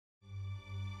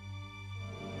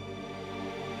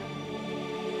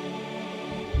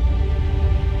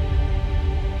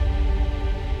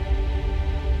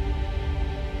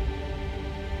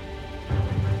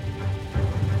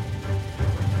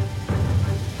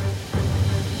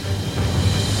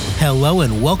Hello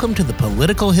and welcome to the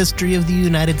Political History of the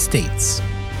United States,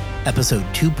 Episode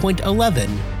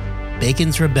 2.11,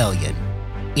 Bacon's Rebellion,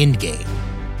 Endgame.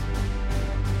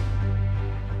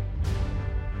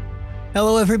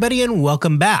 Hello everybody and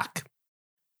welcome back.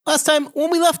 Last time,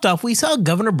 when we left off, we saw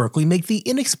Governor Berkeley make the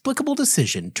inexplicable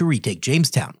decision to retake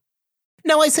Jamestown.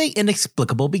 Now I say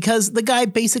inexplicable because the guy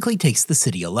basically takes the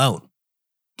city alone.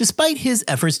 Despite his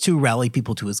efforts to rally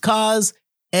people to his cause,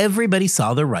 everybody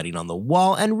saw the writing on the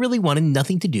wall and really wanted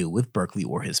nothing to do with Berkeley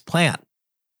or his plan.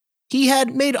 He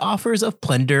had made offers of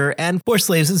plunder, and for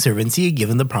slaves and servants he had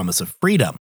given the promise of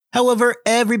freedom. However,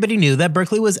 everybody knew that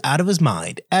Berkeley was out of his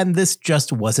mind, and this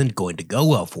just wasn't going to go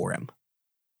well for him.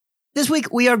 This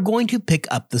week, we are going to pick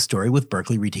up the story with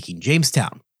Berkeley retaking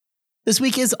Jamestown. This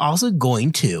week is also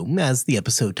going to, as the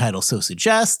episode title so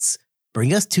suggests,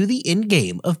 bring us to the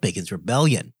endgame of Bacon's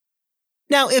Rebellion.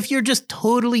 Now, if you're just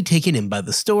totally taken in by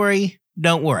the story,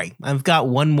 don't worry, I've got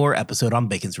one more episode on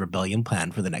Bacon's Rebellion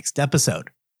planned for the next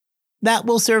episode. That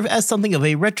will serve as something of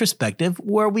a retrospective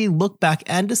where we look back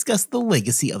and discuss the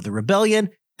legacy of the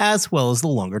rebellion as well as the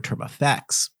longer-term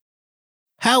effects.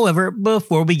 However,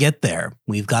 before we get there,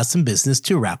 we've got some business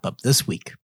to wrap up this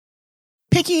week.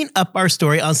 Picking up our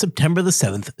story on September the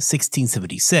 7th,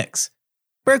 1676,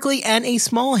 Berkeley and a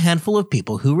small handful of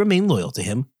people who remained loyal to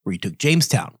him retook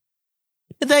Jamestown.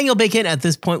 Nathaniel Bacon at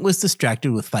this point was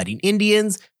distracted with fighting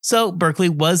Indians, so Berkeley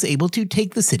was able to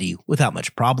take the city without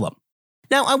much problem.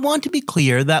 Now, I want to be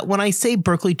clear that when I say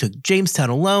Berkeley took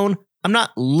Jamestown alone, I'm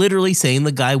not literally saying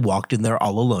the guy walked in there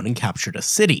all alone and captured a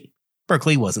city.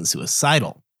 Berkeley wasn't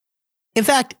suicidal. In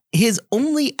fact, his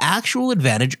only actual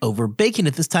advantage over Bacon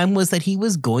at this time was that he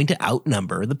was going to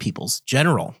outnumber the people's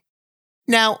general.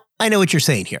 Now, I know what you're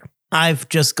saying here. I've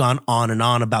just gone on and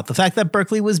on about the fact that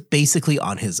Berkeley was basically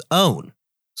on his own.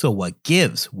 So what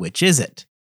gives? Which is it?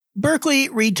 Berkeley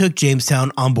retook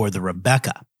Jamestown on board the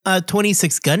Rebecca, a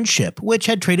 26-gun ship which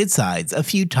had traded sides a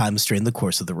few times during the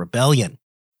course of the rebellion.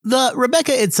 The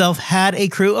Rebecca itself had a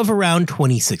crew of around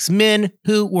 26 men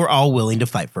who were all willing to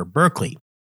fight for Berkeley.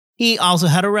 He also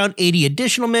had around 80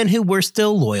 additional men who were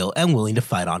still loyal and willing to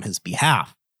fight on his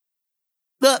behalf.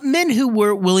 The men who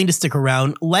were willing to stick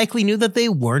around likely knew that they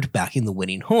weren't backing the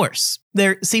winning horse.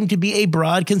 There seemed to be a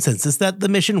broad consensus that the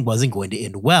mission wasn't going to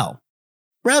end well.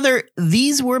 Rather,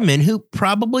 these were men who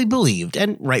probably believed,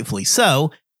 and rightfully so,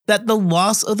 that the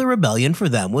loss of the rebellion for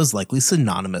them was likely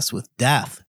synonymous with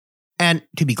death. And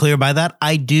to be clear by that,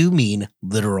 I do mean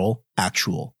literal,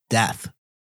 actual death.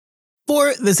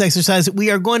 For this exercise,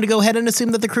 we are going to go ahead and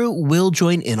assume that the crew will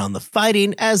join in on the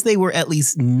fighting as they were at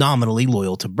least nominally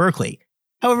loyal to Berkeley.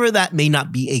 However, that may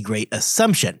not be a great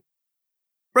assumption.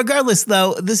 Regardless,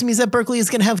 though, this means that Berkeley is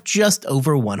going to have just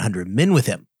over 100 men with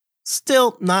him.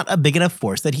 Still not a big enough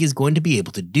force that he is going to be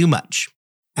able to do much.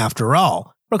 After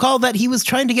all, recall that he was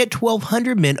trying to get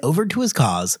 1,200 men over to his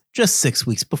cause just 6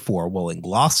 weeks before while in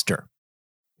Gloucester.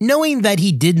 Knowing that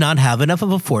he did not have enough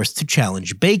of a force to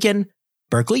challenge Bacon,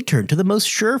 Berkeley turned to the most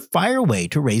surefire way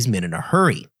to raise men in a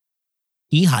hurry.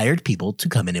 He hired people to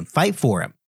come in and fight for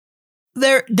him.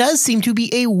 There does seem to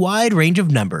be a wide range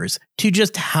of numbers to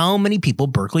just how many people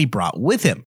Berkeley brought with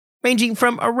him, ranging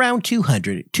from around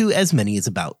 200 to as many as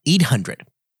about 800.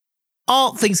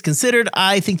 All things considered,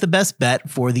 I think the best bet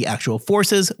for the actual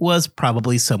forces was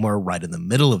probably somewhere right in the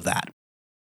middle of that.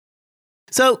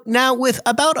 So now with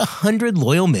about 100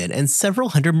 loyal men and several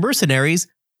hundred mercenaries,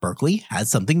 Berkeley had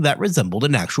something that resembled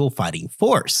an actual fighting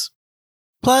force.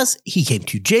 Plus, he came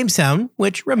to Jamestown,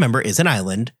 which remember is an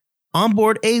island, on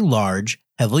board a large,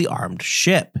 heavily armed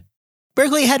ship.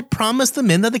 Berkeley had promised the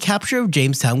men that the capture of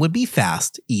Jamestown would be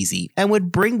fast, easy, and would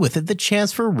bring with it the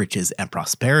chance for riches and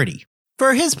prosperity.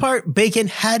 For his part, Bacon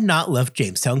had not left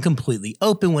Jamestown completely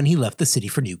open when he left the city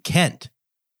for New Kent.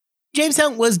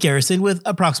 Jamestown was garrisoned with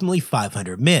approximately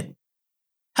 500 men.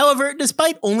 However,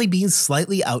 despite only being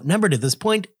slightly outnumbered at this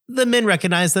point, the men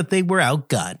recognized that they were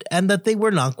outgunned and that they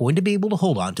were not going to be able to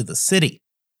hold on to the city.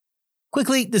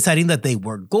 Quickly deciding that they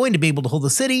weren't going to be able to hold the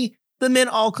city, the men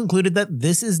all concluded that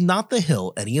this is not the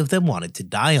hill any of them wanted to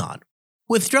die on.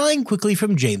 Withdrawing quickly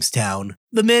from Jamestown,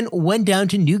 the men went down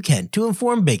to New Kent to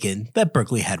inform Bacon that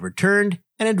Berkeley had returned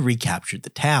and had recaptured the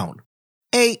town.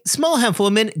 A small handful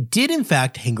of men did in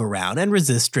fact hang around and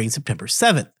resist during September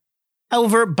 7th.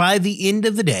 However, by the end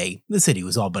of the day, the city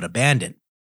was all but abandoned.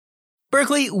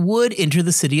 Berkeley would enter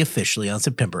the city officially on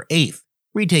September 8th,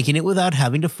 retaking it without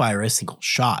having to fire a single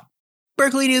shot.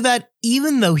 Berkeley knew that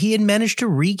even though he had managed to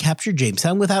recapture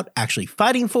Jamestown without actually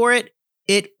fighting for it,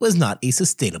 it was not a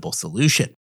sustainable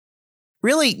solution.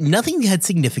 Really, nothing had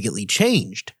significantly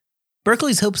changed.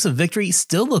 Berkeley's hopes of victory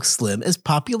still looked slim as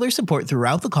popular support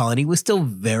throughout the colony was still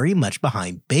very much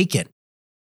behind Bacon.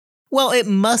 While it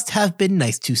must have been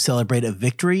nice to celebrate a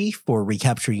victory for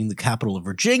recapturing the capital of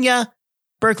Virginia,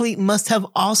 Berkeley must have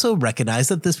also recognized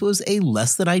that this was a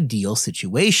less than ideal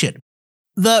situation.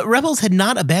 The rebels had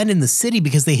not abandoned the city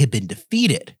because they had been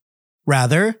defeated.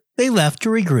 Rather, they left to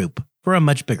regroup for a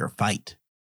much bigger fight.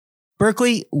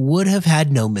 Berkeley would have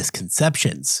had no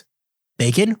misconceptions.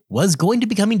 Bacon was going to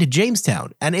be coming to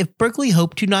Jamestown, and if Berkeley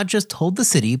hoped to not just hold the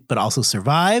city but also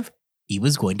survive, he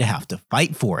was going to have to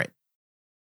fight for it.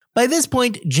 By this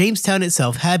point, Jamestown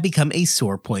itself had become a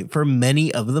sore point for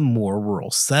many of the more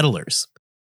rural settlers.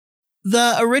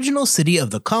 The original city of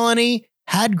the colony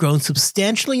had grown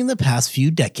substantially in the past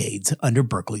few decades under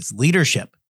Berkeley's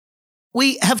leadership.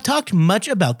 We have talked much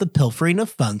about the pilfering of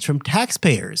funds from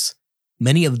taxpayers.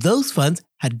 Many of those funds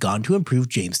had gone to improve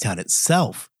Jamestown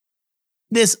itself.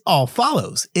 This all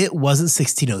follows. It wasn't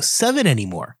 1607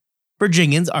 anymore.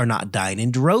 Virginians are not dying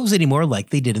in droves anymore like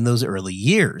they did in those early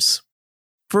years.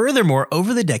 Furthermore,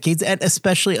 over the decades, and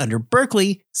especially under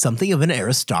Berkeley, something of an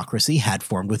aristocracy had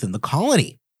formed within the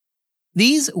colony.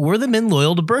 These were the men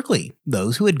loyal to Berkeley,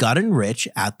 those who had gotten rich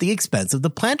at the expense of the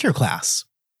planter class.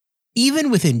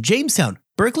 Even within Jamestown,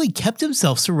 Berkeley kept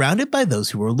himself surrounded by those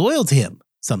who were loyal to him,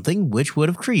 something which would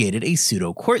have created a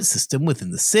pseudo-court system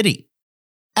within the city.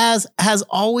 As has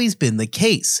always been the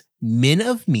case, men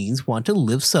of means want to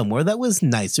live somewhere that was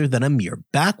nicer than a mere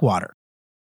backwater.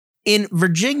 In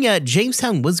Virginia,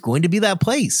 Jamestown was going to be that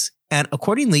place, and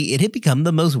accordingly it had become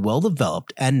the most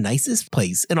well-developed and nicest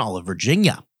place in all of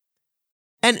Virginia.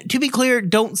 And to be clear,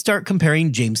 don't start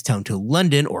comparing Jamestown to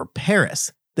London or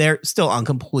Paris. They're still on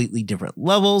completely different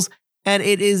levels, and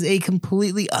it is a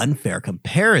completely unfair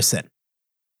comparison.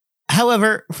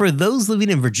 However, for those living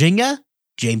in Virginia,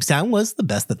 Jamestown was the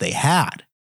best that they had.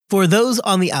 For those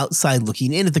on the outside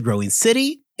looking in at the growing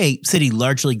city, a city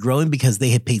largely growing because they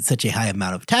had paid such a high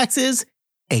amount of taxes,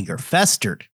 anger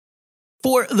festered.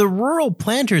 For the rural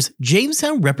planters,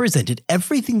 Jamestown represented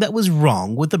everything that was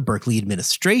wrong with the Berkeley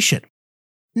administration.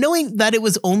 Knowing that it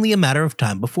was only a matter of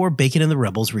time before Bacon and the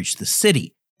rebels reached the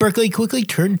city, Berkeley quickly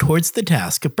turned towards the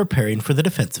task of preparing for the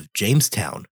defense of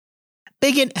Jamestown.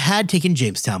 Bacon had taken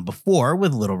Jamestown before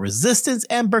with little resistance,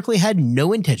 and Berkeley had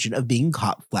no intention of being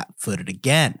caught flat-footed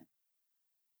again.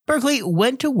 Berkeley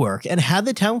went to work and had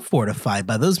the town fortified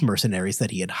by those mercenaries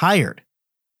that he had hired.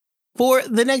 For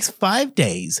the next 5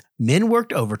 days, men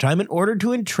worked overtime in order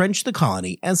to entrench the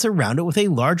colony and surround it with a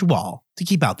large wall to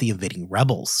keep out the invading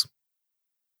rebels.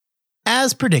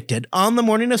 As predicted, on the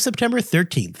morning of September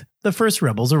 13th, the first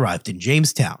rebels arrived in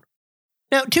Jamestown.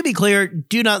 Now, to be clear,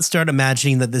 do not start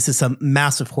imagining that this is some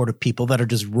massive horde of people that are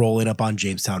just rolling up on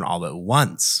Jamestown all at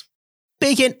once.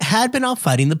 Bacon had been out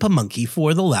fighting the Pamunkey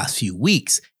for the last few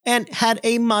weeks, and had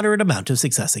a moderate amount of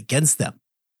success against them.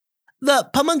 The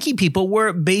Pamunkey people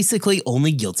were basically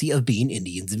only guilty of being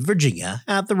Indians in Virginia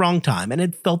at the wrong time and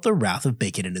had felt the wrath of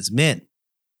Bacon and his men.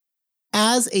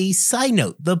 As a side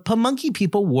note, the Pamunkey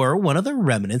people were one of the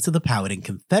remnants of the Powhatan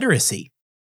Confederacy.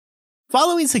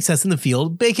 Following success in the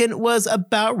field, Bacon was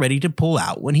about ready to pull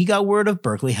out when he got word of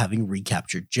Berkeley having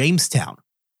recaptured Jamestown.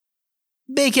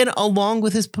 Bacon, along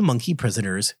with his Pamunkey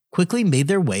prisoners, quickly made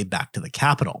their way back to the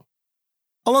capital.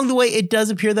 Along the way, it does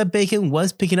appear that Bacon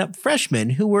was picking up freshmen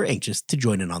who were anxious to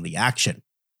join in on the action.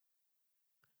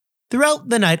 Throughout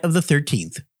the night of the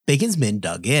 13th, Bacon's men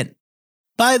dug in.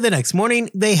 By the next morning,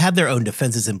 they had their own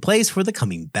defenses in place for the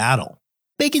coming battle.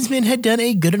 Bacon's men had done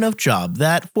a good enough job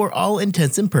that, for all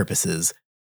intents and purposes,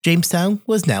 Jamestown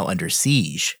was now under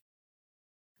siege.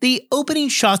 The opening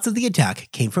shots of the attack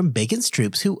came from Bacon's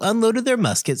troops, who unloaded their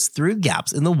muskets through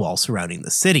gaps in the wall surrounding the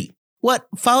city. What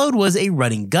followed was a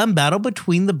running gun battle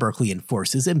between the Berkeleyan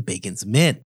forces and Bacon's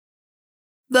men.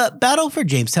 The battle for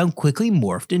Jamestown quickly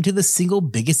morphed into the single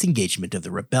biggest engagement of the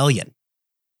rebellion.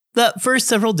 The first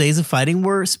several days of fighting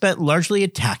were spent largely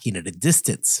attacking at a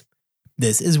distance.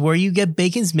 This is where you get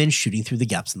Bacon's men shooting through the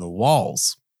gaps in the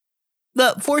walls.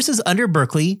 The forces under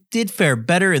Berkeley did fare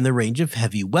better in the range of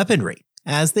heavy weaponry,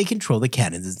 as they control the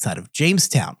cannons inside of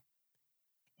Jamestown.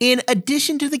 In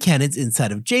addition to the cannons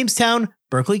inside of Jamestown,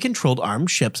 Berkeley controlled armed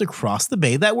ships across the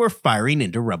bay that were firing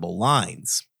into rebel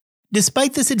lines.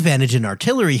 Despite this advantage in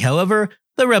artillery, however,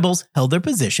 the rebels held their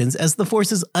positions as the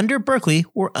forces under Berkeley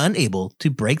were unable to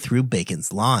break through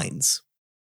Bacon's lines.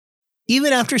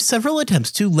 Even after several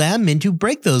attempts to land men to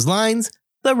break those lines,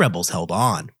 the rebels held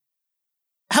on.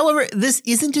 However, this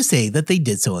isn't to say that they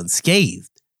did so unscathed.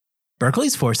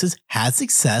 Berkeley's forces had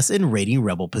success in raiding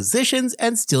rebel positions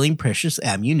and stealing precious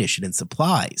ammunition and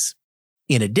supplies.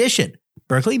 In addition,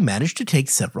 Berkeley managed to take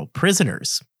several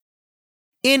prisoners.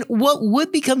 In what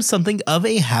would become something of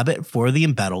a habit for the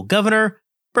embattled governor,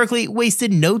 Berkeley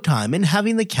wasted no time in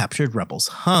having the captured rebels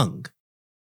hung.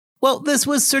 While this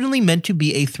was certainly meant to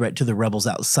be a threat to the rebels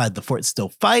outside the fort still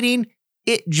fighting,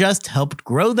 it just helped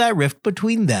grow that rift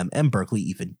between them and Berkeley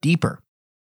even deeper.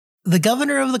 The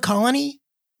governor of the colony,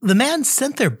 the man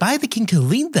sent there by the king to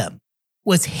lead them,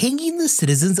 was hanging the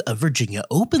citizens of Virginia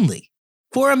openly.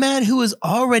 For a man who was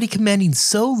already commanding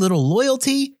so little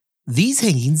loyalty, these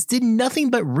hangings did nothing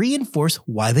but reinforce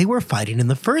why they were fighting in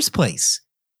the first place.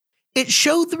 It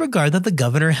showed the regard that the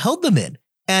governor held them in,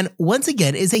 and once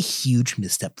again is a huge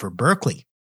misstep for Berkeley.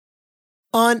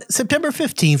 On September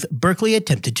 15th, Berkeley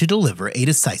attempted to deliver a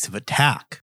decisive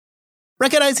attack.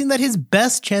 Recognizing that his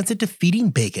best chance at defeating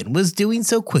Bacon was doing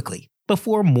so quickly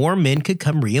before more men could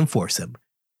come reinforce him,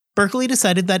 Berkeley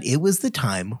decided that it was the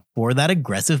time for that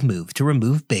aggressive move to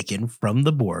remove Bacon from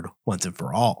the board once and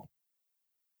for all.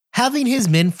 Having his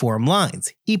men form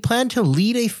lines, he planned to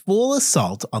lead a full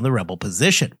assault on the rebel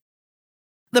position.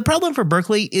 The problem for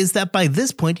Berkeley is that by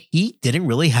this point, he didn't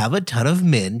really have a ton of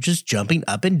men just jumping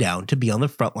up and down to be on the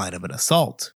front line of an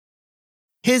assault.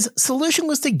 His solution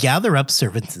was to gather up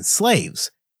servants and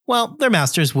slaves, while their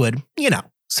masters would,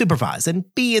 supervise and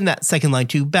be in that second line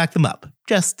to back them up,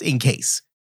 just in case.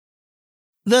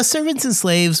 The servants and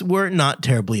slaves were not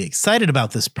terribly excited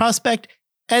about this prospect,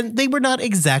 and they were not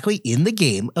exactly in the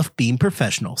game of being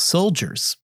professional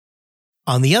soldiers.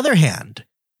 On the other hand,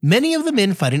 many of the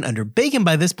men fighting under Bacon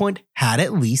by this point had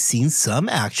at least seen some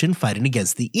action fighting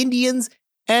against the Indians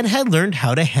and had learned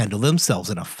how to handle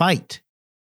themselves in a fight.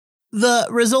 The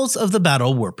results of the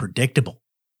battle were predictable.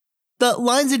 The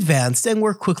lines advanced and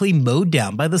were quickly mowed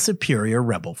down by the superior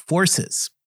rebel forces.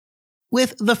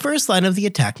 With the first line of the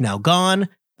attack now gone,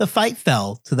 the fight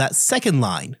fell to that second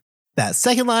line. That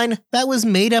second line that was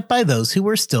made up by those who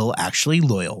were still actually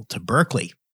loyal to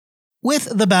Berkeley. With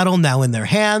the battle now in their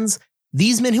hands,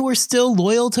 these men who were still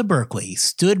loyal to Berkeley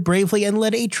stood bravely and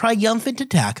led a triumphant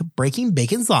attack, breaking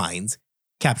Bacon's lines,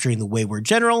 capturing the wayward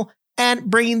general, and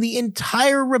bringing the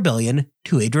entire rebellion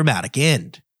to a dramatic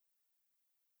end.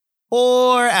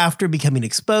 Or, after becoming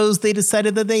exposed, they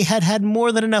decided that they had had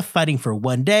more than enough fighting for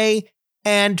one day,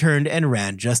 and turned and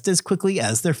ran just as quickly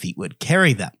as their feet would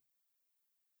carry them.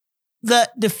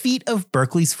 The defeat of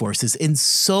Berkeley's forces in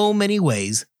so many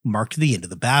ways marked the end of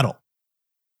the battle.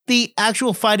 The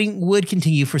actual fighting would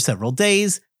continue for several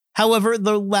days, however,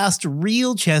 the last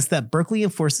real chance that Berkeley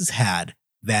and forces had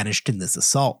vanished in this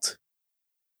assault.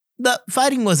 The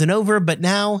fighting wasn't over, but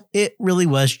now it really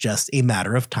was just a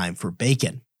matter of time for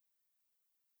Bacon.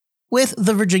 With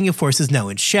the Virginia forces now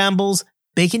in shambles,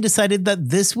 Bacon decided that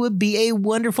this would be a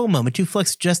wonderful moment to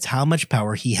flex just how much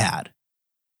power he had.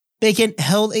 Bacon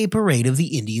held a parade of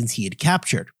the Indians he had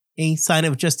captured, a sign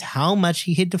of just how much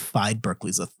he had defied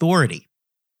Berkeley's authority.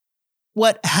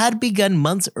 What had begun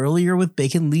months earlier with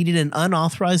Bacon leading an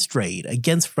unauthorized raid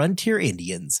against frontier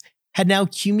Indians had now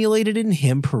accumulated in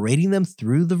him parading them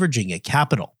through the Virginia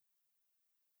capital.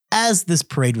 As this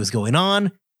parade was going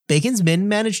on, Bacon's men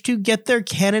managed to get their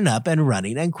cannon up and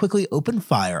running and quickly open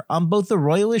fire on both the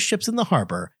royalist ships in the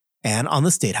harbor and on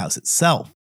the State House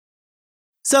itself.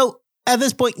 So, at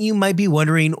this point you might be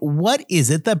wondering, what is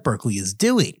it that Berkeley is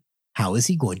doing? How is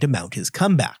he going to mount his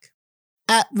comeback?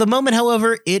 At the moment,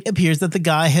 however, it appears that the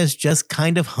guy has just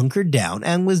kind of hunkered down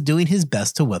and was doing his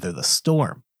best to weather the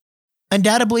storm.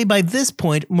 Undoubtedly, by this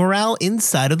point, morale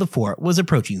inside of the fort was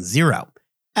approaching zero,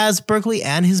 as Berkeley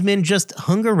and his men just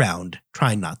hung around,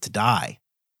 trying not to die.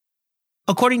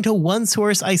 According to one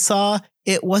source I saw,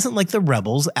 it wasn't like the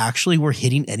rebels actually were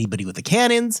hitting anybody with the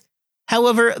cannons.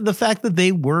 However, the fact that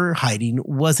they were hiding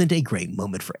wasn't a great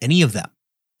moment for any of them.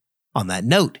 On that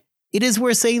note, it is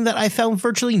worth saying that I found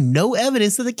virtually no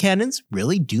evidence that the cannons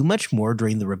really do much more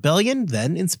during the rebellion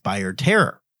than inspire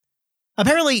terror.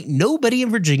 Apparently, nobody in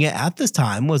Virginia at this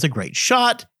time was a great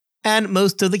shot, and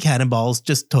most of the cannonballs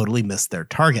just totally missed their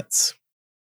targets.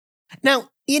 Now,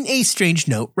 in a strange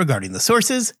note regarding the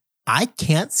sources, I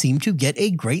can't seem to get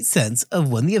a great sense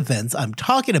of when the events I'm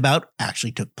talking about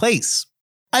actually took place.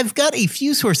 I've got a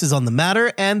few sources on the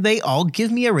matter, and they all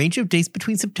give me a range of dates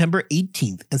between September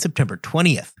 18th and September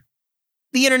 20th.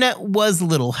 The internet was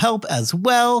little help as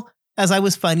well, as I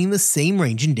was finding the same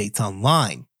range in dates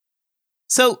online.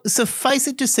 So suffice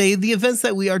it to say, the events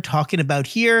that we are talking about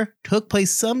here took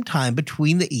place sometime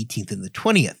between the 18th and the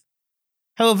 20th.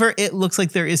 However, it looks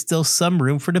like there is still some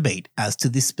room for debate as to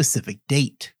the specific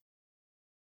date.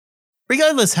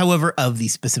 Regardless, however, of the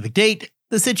specific date,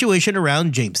 the situation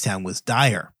around Jamestown was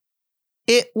dire.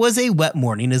 It was a wet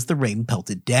morning as the rain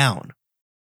pelted down.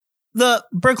 The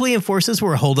Berkeleyan forces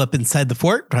were holed up inside the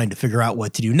fort trying to figure out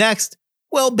what to do next,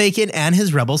 Well, Bacon and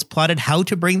his rebels plotted how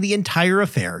to bring the entire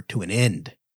affair to an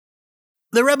end.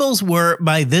 The rebels were,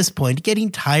 by this point,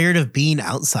 getting tired of being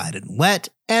outside and wet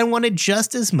and wanted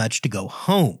just as much to go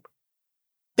home.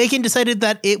 Bacon decided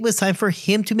that it was time for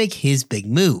him to make his big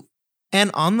move,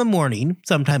 and on the morning,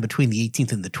 sometime between the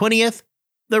 18th and the 20th,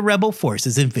 the rebel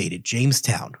forces invaded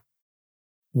Jamestown.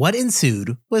 What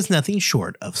ensued was nothing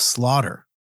short of slaughter.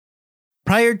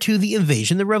 Prior to the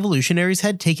invasion, the revolutionaries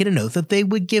had taken an oath that they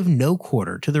would give no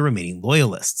quarter to the remaining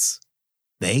loyalists.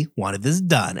 They wanted this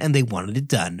done, and they wanted it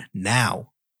done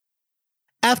now.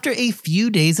 After a few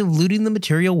days of looting the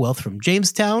material wealth from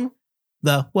Jamestown,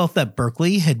 the wealth that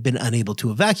Berkeley had been unable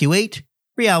to evacuate,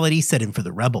 reality set in for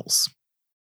the rebels.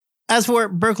 As for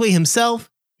Berkeley himself,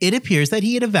 it appears that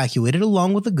he had evacuated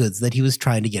along with the goods that he was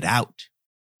trying to get out.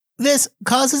 This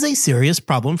causes a serious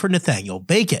problem for Nathaniel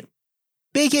Bacon.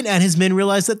 Bacon and his men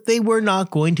realized that they were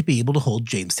not going to be able to hold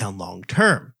Jamestown long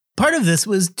term. Part of this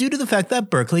was due to the fact that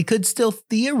Berkeley could still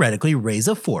theoretically raise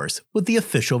a force with the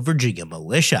official Virginia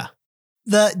militia.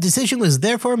 The decision was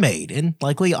therefore made, and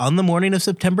likely on the morning of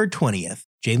September 20th,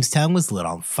 Jamestown was lit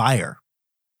on fire.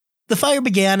 The fire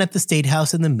began at the State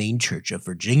House in the main church of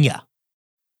Virginia.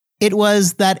 It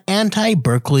was that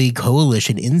anti-Berkeley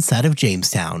coalition inside of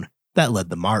Jamestown that led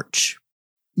the march.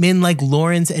 Men like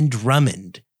Lawrence and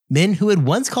Drummond, men who had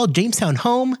once called Jamestown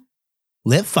home,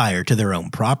 lit fire to their own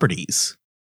properties.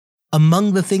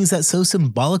 Among the things that so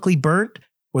symbolically burnt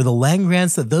were the land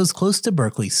grants that those close to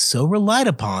Berkeley so relied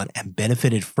upon and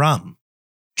benefited from.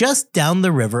 Just down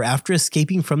the river after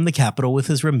escaping from the capital with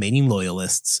his remaining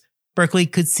loyalists, Berkeley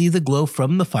could see the glow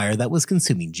from the fire that was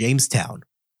consuming Jamestown.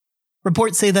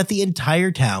 Reports say that the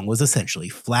entire town was essentially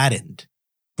flattened.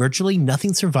 Virtually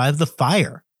nothing survived the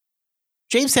fire.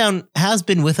 Jamestown has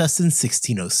been with us since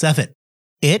 1607.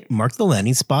 It marked the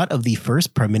landing spot of the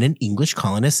first permanent English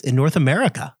colonists in North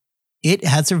America. It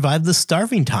had survived the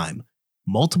starving time,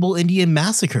 multiple Indian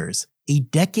massacres, a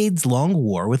decades-long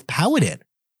war with Powhatan.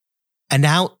 And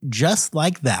now, just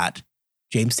like that,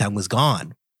 Jamestown was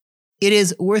gone. It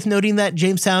is worth noting that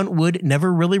Jamestown would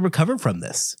never really recover from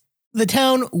this. The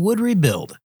town would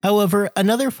rebuild. However,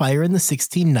 another fire in the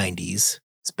 1690s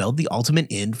spelled the ultimate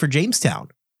end for Jamestown.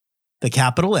 The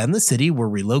capital and the city were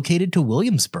relocated to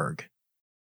Williamsburg.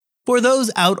 For those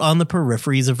out on the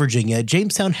peripheries of Virginia,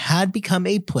 Jamestown had become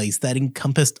a place that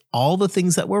encompassed all the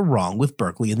things that were wrong with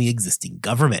Berkeley and the existing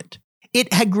government.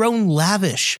 It had grown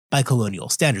lavish by colonial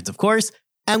standards, of course,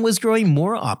 and was growing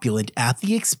more opulent at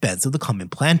the expense of the common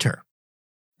planter.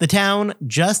 The town,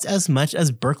 just as much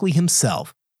as Berkeley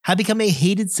himself, had become a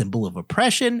hated symbol of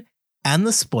oppression and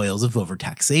the spoils of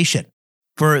overtaxation.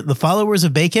 For the followers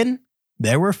of Bacon,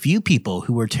 there were few people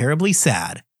who were terribly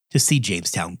sad to see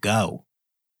Jamestown go.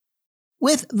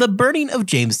 With the burning of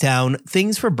Jamestown,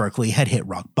 things for Berkeley had hit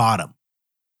rock bottom.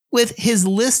 With his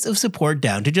list of support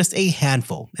down to just a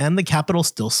handful and the capital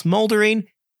still smoldering,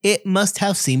 it must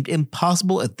have seemed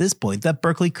impossible at this point that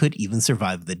Berkeley could even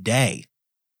survive the day.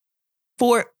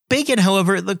 For Bacon,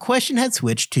 however, the question had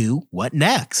switched to what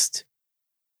next?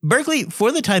 Berkeley,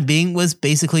 for the time being, was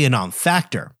basically a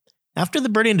non-factor. After the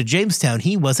burning of Jamestown,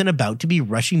 he wasn't about to be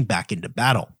rushing back into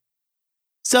battle.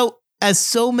 So, as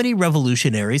so many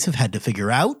revolutionaries have had to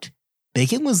figure out,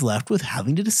 Bacon was left with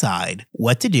having to decide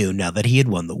what to do now that he had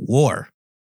won the war.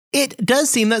 It does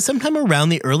seem that sometime around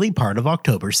the early part of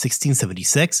October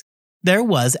 1676, there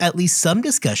was at least some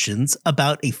discussions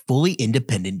about a fully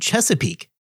independent Chesapeake,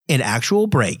 an actual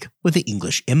break with the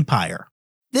English Empire.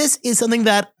 This is something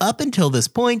that, up until this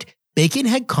point, Bacon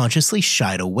had consciously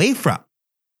shied away from.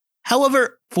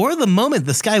 However, for the moment,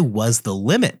 the sky was the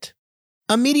limit.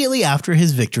 Immediately after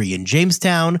his victory in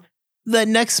Jamestown, the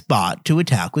next spot to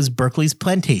attack was Berkeley's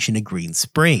plantation at Green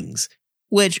Springs,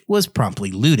 which was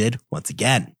promptly looted once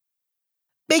again.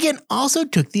 Bacon also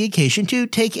took the occasion to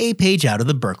take a page out of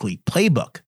the Berkeley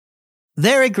playbook.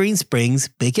 There at Green Springs,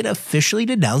 Bacon officially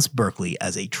denounced Berkeley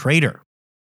as a traitor.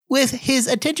 With his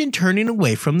attention turning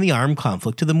away from the armed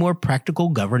conflict to the more practical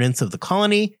governance of the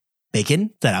colony,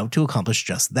 Bacon set out to accomplish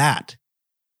just that.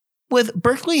 With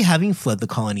Berkeley having fled the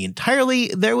colony entirely,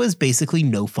 there was basically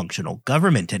no functional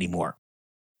government anymore.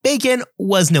 Bacon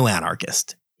was no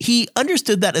anarchist. He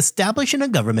understood that establishing a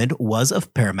government was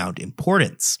of paramount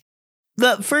importance.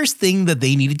 The first thing that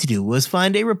they needed to do was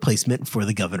find a replacement for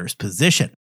the governor's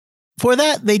position. For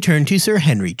that, they turned to Sir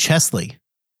Henry Chesley.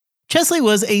 Chesley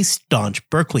was a staunch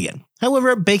Berkeleyan.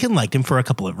 However, Bacon liked him for a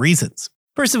couple of reasons.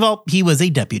 First of all, he was a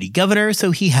deputy governor,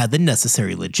 so he had the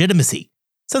necessary legitimacy,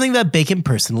 something that Bacon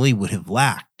personally would have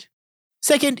lacked.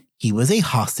 Second, he was a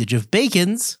hostage of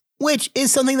Bacon's, which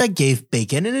is something that gave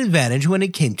Bacon an advantage when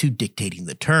it came to dictating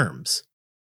the terms.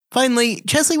 Finally,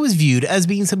 Chesley was viewed as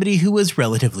being somebody who was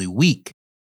relatively weak.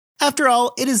 After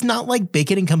all, it is not like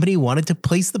Bacon and company wanted to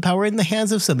place the power in the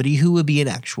hands of somebody who would be an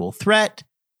actual threat,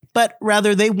 but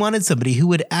rather they wanted somebody who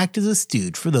would act as a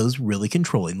stooge for those really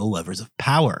controlling the levers of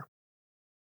power.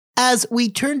 As we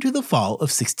turn to the fall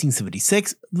of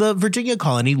 1676, the Virginia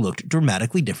colony looked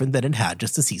dramatically different than it had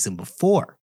just a season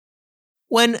before.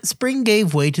 When spring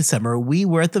gave way to summer, we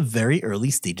were at the very early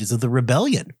stages of the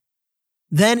rebellion.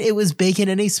 Then it was Bacon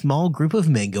and a small group of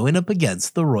men going up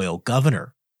against the royal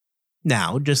governor.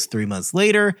 Now, just 3 months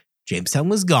later, Jamestown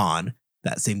was gone,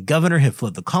 that same governor had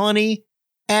fled the colony,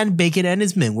 and Bacon and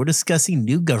his men were discussing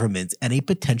new governments and a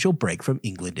potential break from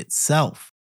England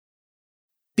itself.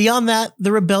 Beyond that,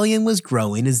 the rebellion was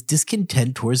growing as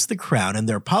discontent towards the crown and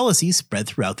their policies spread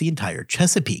throughout the entire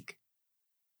Chesapeake.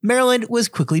 Maryland was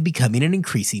quickly becoming an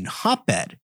increasing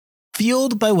hotbed.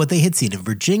 Fueled by what they had seen in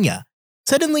Virginia,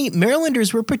 suddenly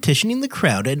Marylanders were petitioning the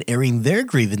crown and airing their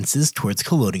grievances towards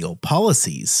colonial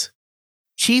policies.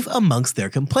 Chief amongst their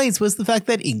complaints was the fact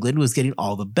that England was getting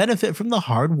all the benefit from the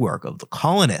hard work of the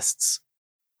colonists.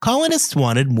 Colonists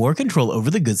wanted more control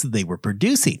over the goods that they were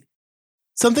producing,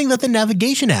 something that the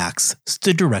Navigation Acts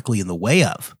stood directly in the way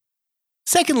of.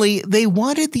 Secondly, they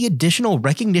wanted the additional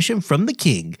recognition from the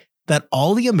king that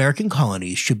all the American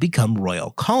colonies should become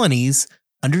royal colonies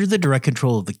under the direct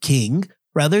control of the king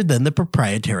rather than the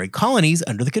proprietary colonies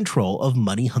under the control of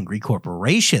money-hungry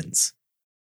corporations.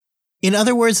 In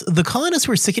other words, the colonists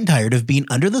were sick and tired of being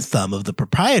under the thumb of the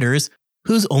proprietors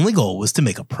whose only goal was to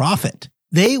make a profit.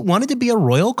 They wanted to be a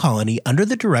royal colony under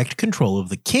the direct control of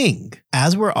the king,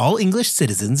 as were all English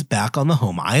citizens back on the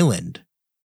home island.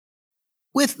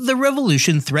 With the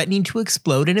revolution threatening to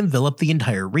explode and envelop the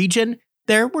entire region,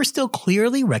 there were still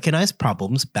clearly recognized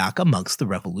problems back amongst the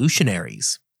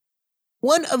revolutionaries.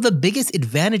 One of the biggest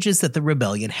advantages that the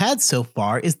rebellion had so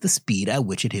far is the speed at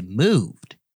which it had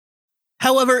moved.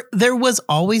 However, there was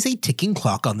always a ticking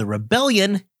clock on the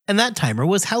rebellion, and that timer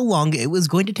was how long it was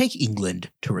going to take England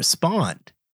to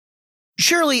respond.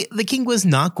 Surely, the king was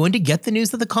not going to get the news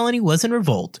that the colony was in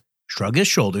revolt, shrug his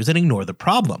shoulders, and ignore the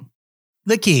problem.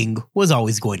 The king was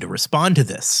always going to respond to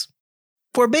this.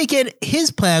 For Bacon, his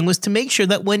plan was to make sure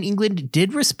that when England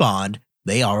did respond,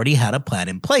 they already had a plan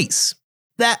in place.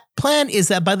 That plan is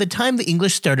that by the time the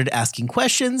English started asking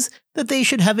questions, that they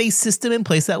should have a system in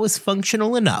place that was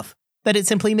functional enough that it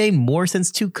simply made more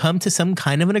sense to come to some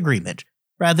kind of an agreement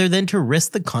rather than to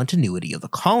risk the continuity of the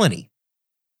colony.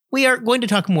 We are going to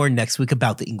talk more next week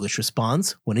about the English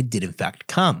response when it did in fact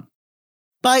come.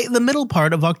 By the middle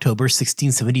part of October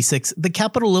 1676, the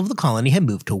capital of the colony had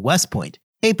moved to West Point,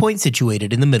 a point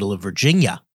situated in the middle of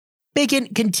Virginia. Bacon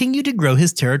continued to grow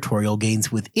his territorial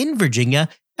gains within Virginia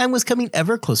and was coming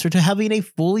ever closer to having a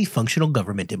fully functional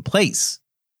government in place.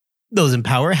 Those in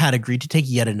power had agreed to take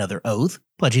yet another oath,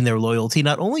 pledging their loyalty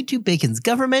not only to Bacon's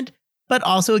government, but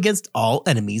also against all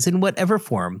enemies in whatever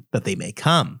form that they may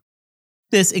come.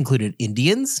 This included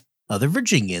Indians, other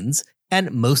Virginians,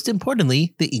 and most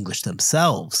importantly, the English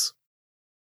themselves.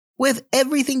 With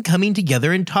everything coming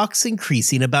together and talks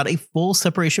increasing about a full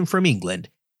separation from England,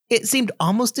 it seemed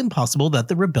almost impossible that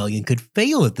the rebellion could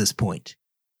fail at this point.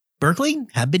 Berkeley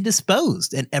had been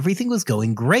disposed and everything was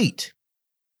going great.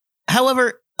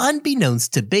 However,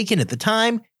 unbeknownst to Bacon at the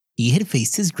time, he had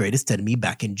faced his greatest enemy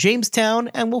back in Jamestown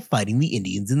and while fighting the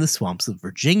Indians in the swamps of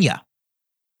Virginia.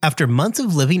 After months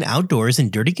of living outdoors in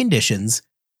dirty conditions,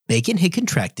 Bacon had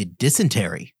contracted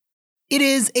dysentery. It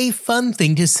is a fun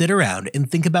thing to sit around and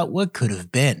think about what could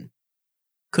have been.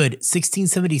 Could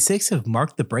 1676 have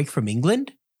marked the break from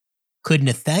England? Could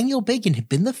Nathaniel Bacon have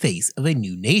been the face of a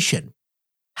new nation?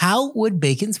 How would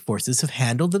Bacon's forces have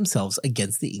handled themselves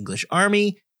against the English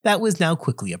army that was now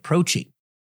quickly approaching?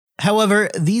 However,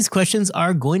 these questions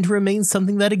are going to remain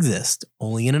something that exists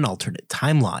only in an alternate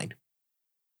timeline.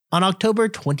 On October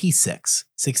 26,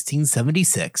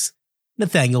 1676,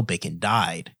 Nathaniel Bacon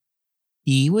died.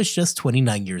 He was just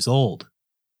 29 years old.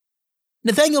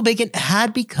 Nathaniel Bacon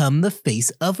had become the face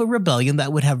of a rebellion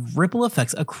that would have ripple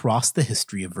effects across the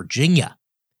history of Virginia.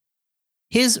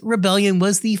 His rebellion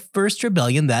was the first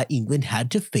rebellion that England had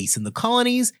to face in the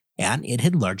colonies, and it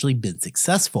had largely been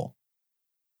successful.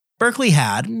 Berkeley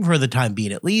had, for the time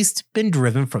being at least, been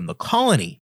driven from the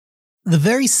colony. The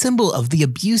very symbol of the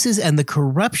abuses and the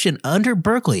corruption under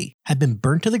Berkeley had been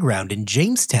burnt to the ground in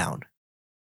Jamestown.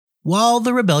 While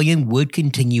the rebellion would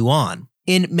continue on,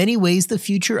 in many ways the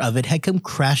future of it had come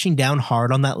crashing down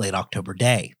hard on that late October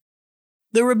day.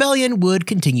 The rebellion would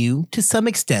continue to some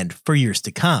extent for years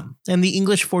to come, and the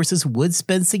English forces would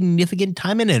spend significant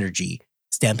time and energy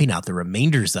stamping out the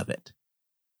remainders of it.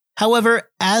 However,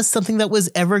 as something that was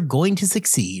ever going to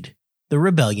succeed, the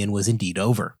rebellion was indeed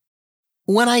over.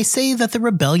 When I say that the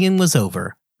rebellion was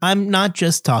over, I'm not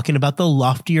just talking about the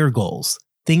loftier goals,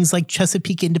 things like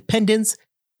Chesapeake independence,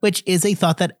 which is a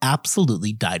thought that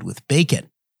absolutely died with Bacon.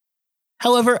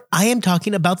 However, I am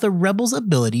talking about the rebels'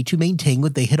 ability to maintain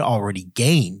what they had already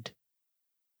gained.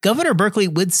 Governor Berkeley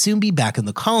would soon be back in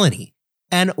the colony,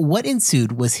 and what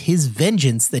ensued was his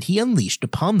vengeance that he unleashed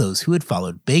upon those who had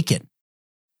followed Bacon.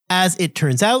 As it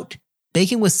turns out,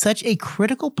 Bacon was such a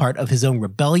critical part of his own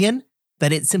rebellion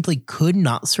that it simply could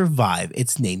not survive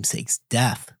its namesake's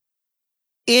death.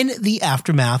 In the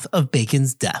aftermath of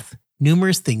Bacon's death,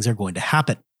 numerous things are going to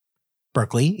happen.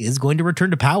 Berkeley is going to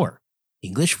return to power.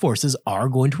 English forces are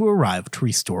going to arrive to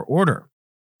restore order.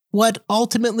 What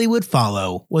ultimately would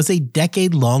follow was a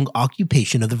decade-long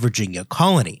occupation of the Virginia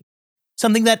colony,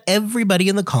 something that everybody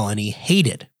in the colony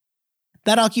hated.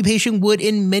 That occupation would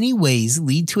in many ways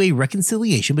lead to a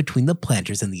reconciliation between the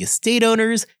planters and the estate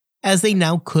owners, as they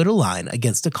now could align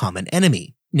against a common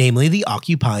enemy, namely the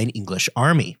occupying English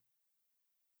army.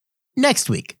 Next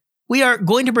week, we are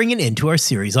going to bring an end to our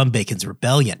series on Bacon's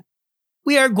Rebellion.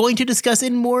 We are going to discuss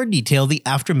in more detail the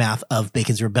aftermath of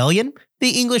Bacon's Rebellion,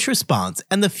 the English response,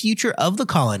 and the future of the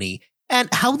colony, and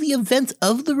how the events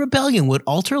of the rebellion would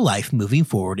alter life moving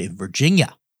forward in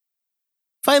Virginia.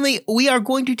 Finally, we are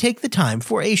going to take the time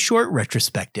for a short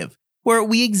retrospective, where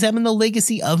we examine the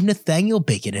legacy of Nathaniel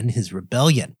Bacon and his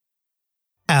rebellion.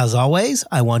 As always,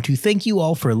 I want to thank you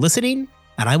all for listening,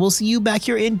 and I will see you back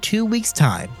here in 2 weeks'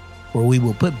 time, where we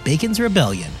will put Bacon's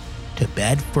Rebellion to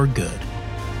bed for good.